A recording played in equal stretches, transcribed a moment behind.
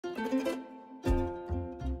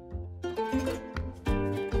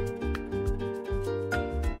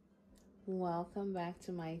back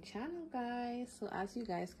to my channel, guys. So as you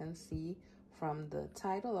guys can see from the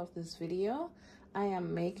title of this video, I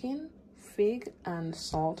am making fig and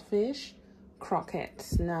saltfish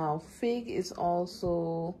croquettes. Now fig is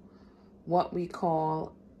also what we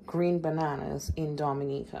call green bananas in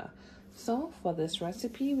Dominica. So for this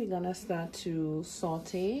recipe, we're gonna start to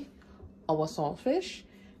saute our saltfish,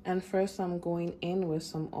 and first I'm going in with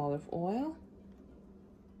some olive oil.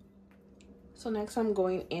 So next I'm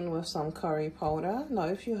going in with some curry powder. Now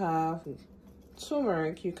if you have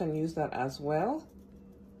turmeric, you can use that as well.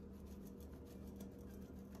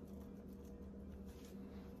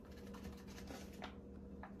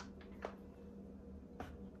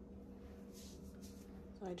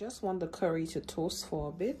 So I just want the curry to toast for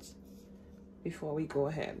a bit before we go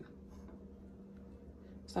ahead.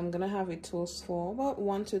 So I'm gonna have it toast for about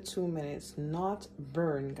 1 to 2 minutes, not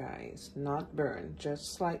burn, guys, not burn,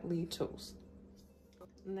 just slightly toast.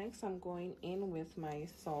 Next, I'm going in with my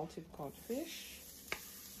salted codfish.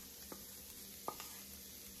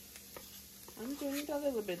 I'm doing it a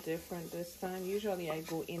little bit different this time. Usually I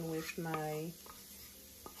go in with my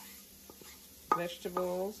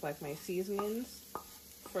vegetables, like my seasonings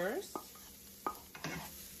first.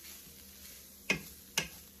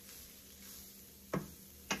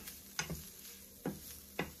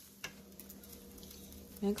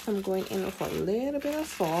 Next, I'm going in with a little bit of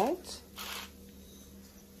salt,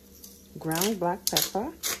 ground black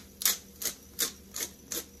pepper,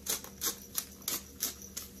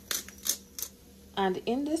 and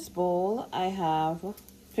in this bowl I have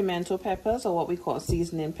pimento peppers, or what we call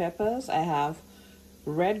seasoning peppers. I have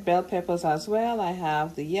red bell peppers as well. I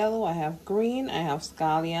have the yellow, I have green, I have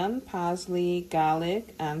scallion, parsley,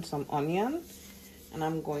 garlic, and some onion. And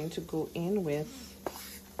I'm going to go in with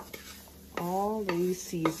all these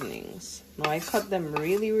seasonings. Now I cut them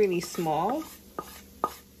really small.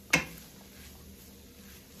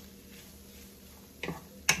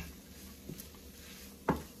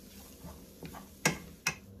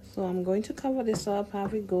 So I'm going to cover this up,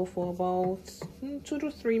 have it go for about 2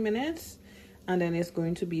 to 3 minutes, and then it's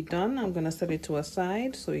going to be done. I'm going to set it to a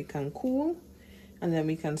side so it can cool, and then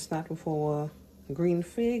we can start with our green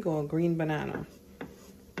fig or green banana.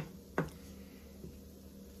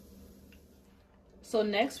 So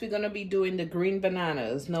next we're going to be doing the green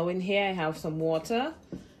bananas. Now in here I have some water.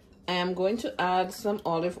 I am going to add some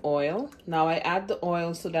olive oil. Now I add the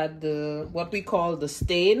oil so that the what we call the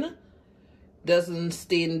stain doesn't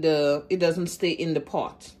stay in the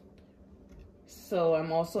pot. So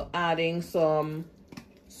I'm also adding some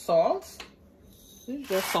salt. This is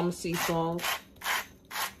just some sea salt.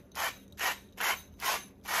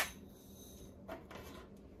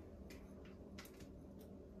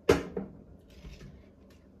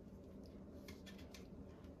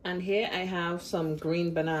 And here I have some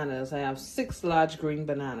green bananas. I have 6 large green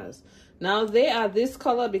bananas. Now they are this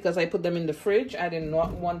color because I put them in the fridge. I did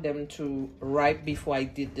not want them to ripe before I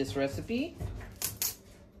did this recipe.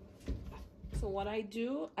 So what I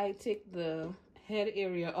do, I take the head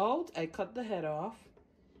area out. I cut the head off.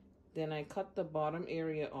 Then I cut the bottom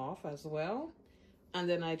area off as well. And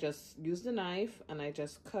then I just use the knife and I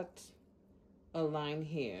just cut a line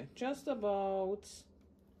here. Just about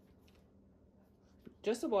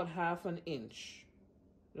half an inch.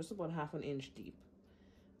 Just about half an inch deep.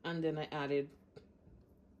 And then I add it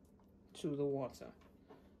to the water.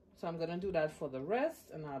 So I'm gonna do that for the rest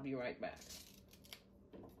and I'll be right back.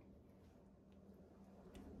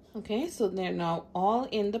 Okay, so they're now all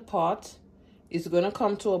in the pot. It's gonna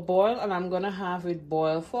come to a boil and I'm gonna have it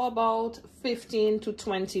boil for about 15 to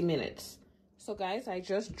 20 minutes. So guys, I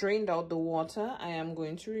just drained out the water. I am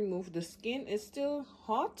going to remove the skin. It's still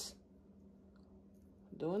hot.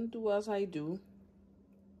 Don't do as I do.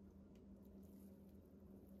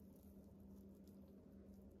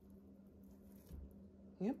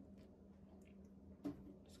 Yep.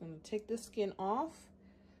 Just going to take the skin off.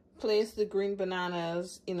 Place the green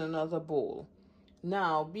bananas in another bowl.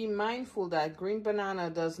 Now, be mindful that green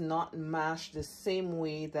banana does not mash the same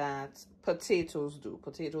way that potatoes do.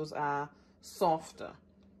 Potatoes are softer.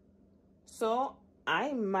 So,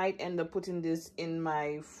 I might end up putting this in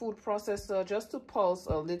my food processor just to pulse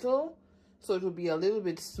a little, so it will be a little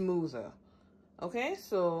bit smoother. Okay,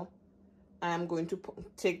 so I am going to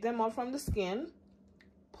take them out from the skin,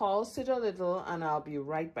 pulse it a little, and I'll be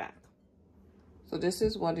right back. So this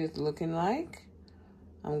is what it's looking like.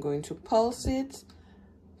 I'm going to pulse it.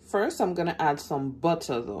 First, I'm going to add some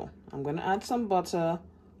butter though. I'm going to add some butter,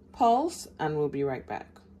 pulse, and we'll be right back.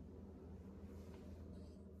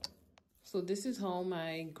 So this is how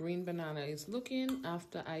my green banana is looking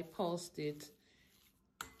after I pulsed it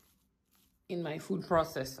in my food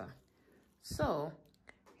processor. So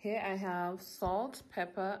here I have salt,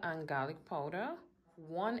 pepper, and garlic powder,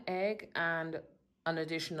 1 egg and an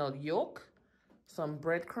additional yolk, some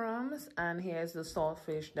breadcrumbs, and here's the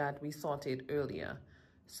saltfish that we sauteed earlier.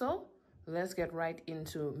 So let's get right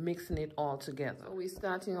into mixing it all together. So we're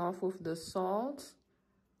starting off with the salt,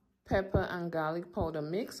 pepper, and garlic powder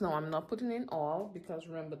mix. Now I'm not putting in all because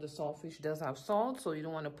remember the saltfish does have salt, so you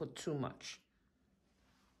don't want to put too much.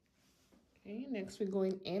 Okay, next we're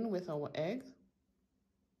going in with our egg.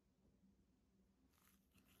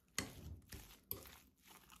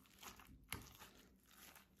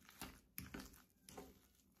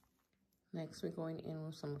 Next, we're going in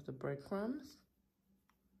with some of the breadcrumbs.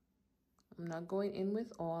 I'm not going in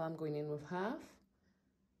with all, I'm going in with half.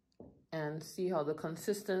 And see how the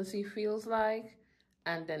consistency feels like.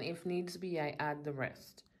 And then if needs be, I add the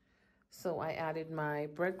rest. So I added my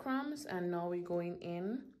breadcrumbs and now we're going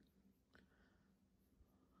in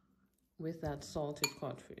with that salted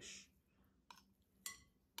codfish.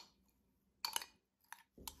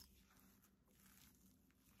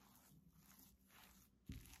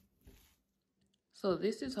 So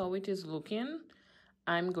this is how it is looking.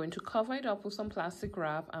 I'm going to cover it up with some plastic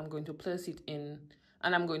wrap. I'm going to place it in,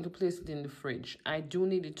 and I'm going to place it in the fridge. I do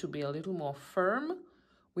need it to be a little more firm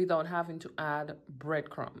without having to add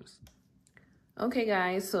breadcrumbs. Okay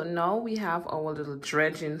guys, so now we have our little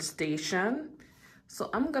dredging station.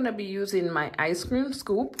 So I'm gonna be using my ice cream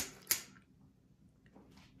scoop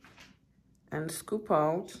and scoop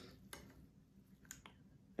out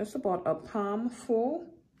just about a palm full.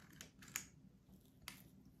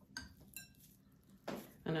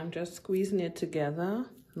 And I'm just squeezing it together.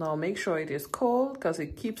 Now make sure it is cold because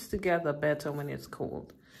it keeps together better when it's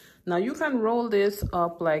cold. Now you can roll this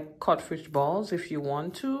up like codfish balls if you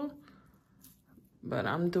want to, but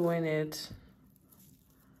I'm doing it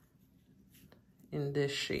in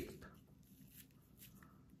this shape.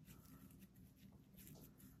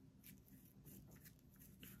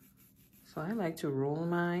 So I like to roll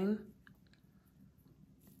mine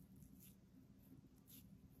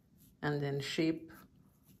and then shape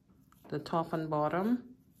the top and bottom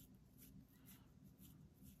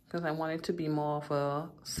because I want it to be more of a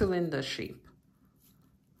cylinder shape.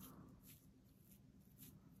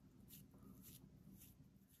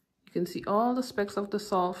 You can see all the specks of the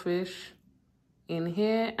saltfish in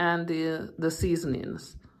here and the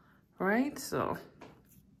seasonings, right? So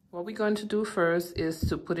what we're going to do first is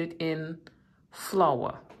to put it in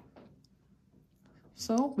flour.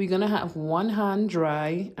 So we're gonna have 1 hand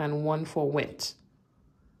dry and 1 for wet.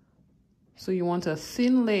 So you want a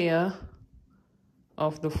thin layer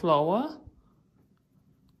of the flour.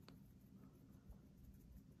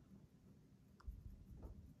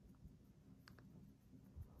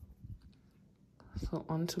 So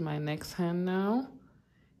onto my next hand now,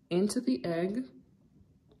 into the egg.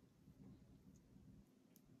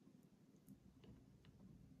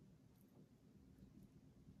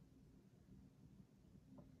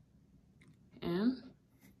 And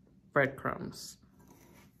breadcrumbs.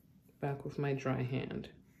 Back with my dry hand.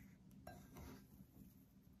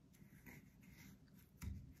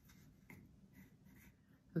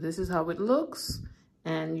 This is how it looks,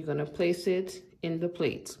 and you're gonna place it in the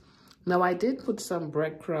plate. Now I did put some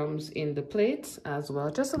breadcrumbs in the plate as well,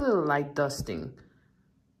 just a little light dusting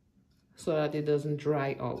so that it doesn't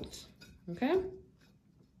dry out, okay?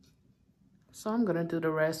 So I'm gonna do the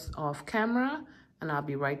rest off camera and I'll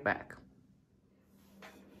be right back.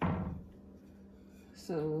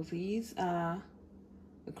 So these are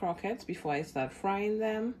the croquettes before I start frying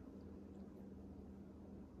them.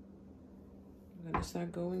 I'm gonna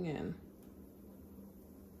start going in.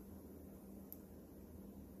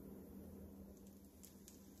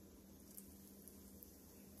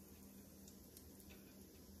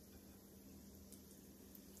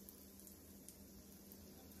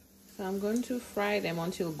 So I'm going to fry them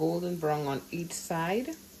until golden brown on each side.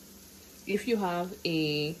 If you have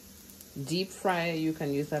a deep fryer, you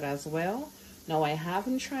can use that as well. Now I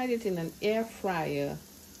haven't tried it in an air fryer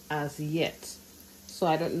as yet, so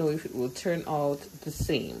I don't know if it will turn out the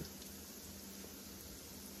same.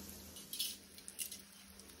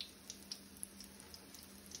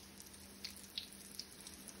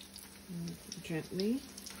 Gently.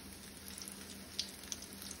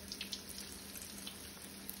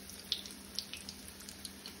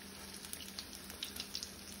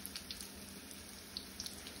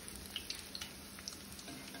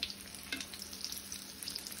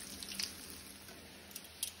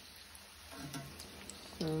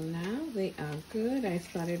 So now they are good. I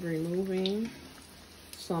started removing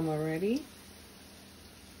some already.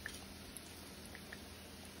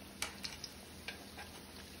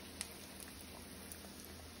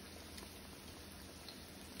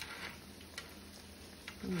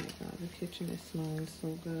 and it smells so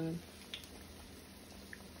good.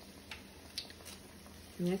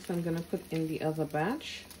 Next, I'm gonna put in the other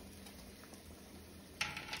batch.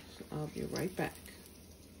 So I'll be right back.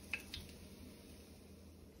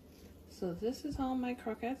 So this is how my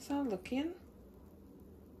croquettes are looking.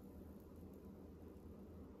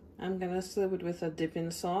 I'm gonna serve it with a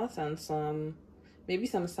dipping sauce and maybe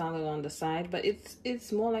some salad on the side, but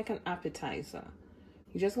it's more like an appetizer.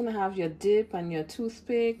 You're just gonna have your dip and your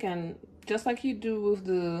toothpick, and just like you do with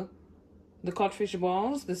the codfish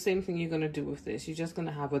balls, the same thing you're gonna do with this. You're just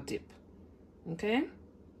gonna have a dip. Okay?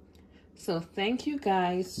 So thank you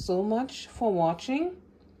guys so much for watching.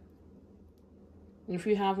 If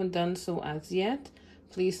you haven't done so as yet,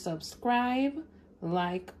 please subscribe,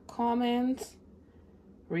 like, comment,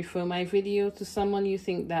 refer my video to someone you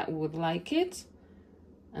think that would like it.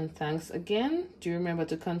 And thanks again. Do remember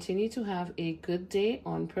to continue to have a good day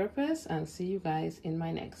on purpose, and see you guys in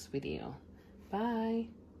my next video. Bye.